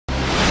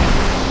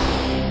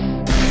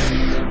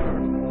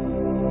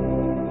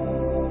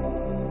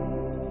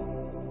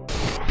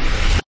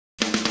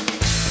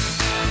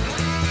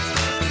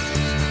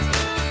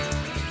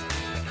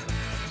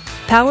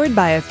Powered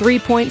by a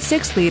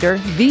 3.6-liter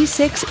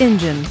V6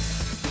 engine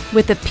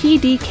with a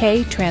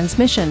PDK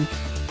transmission,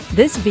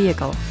 this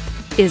vehicle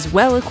is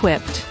well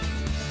equipped.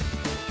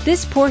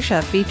 This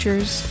Porsche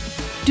features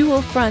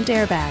dual front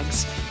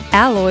airbags,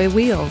 alloy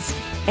wheels,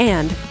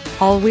 and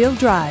all-wheel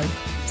drive.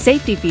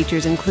 Safety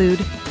features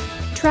include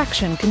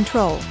traction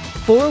control,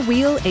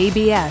 four-wheel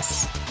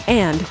ABS,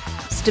 and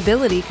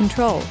stability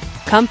control.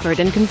 Comfort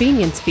and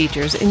convenience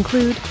features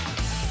include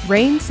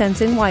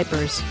rain-sensing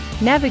wipers,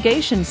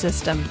 navigation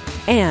system,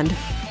 and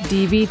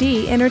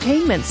DVD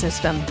entertainment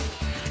system.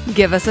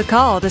 Give us a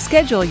call to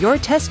schedule your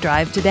test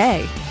drive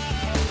today.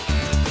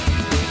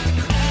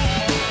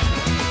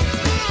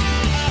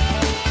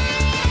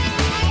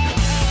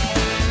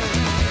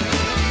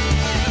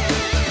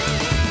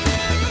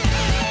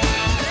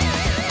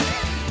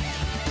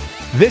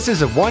 This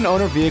is a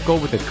one-owner vehicle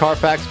with a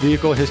Carfax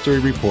Vehicle History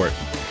Report.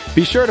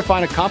 Be sure to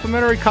find a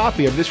complimentary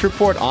copy of this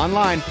report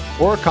online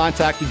or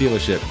contact the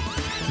dealership.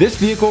 This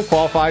vehicle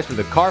qualifies for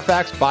the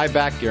Carfax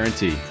Buyback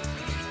Guarantee.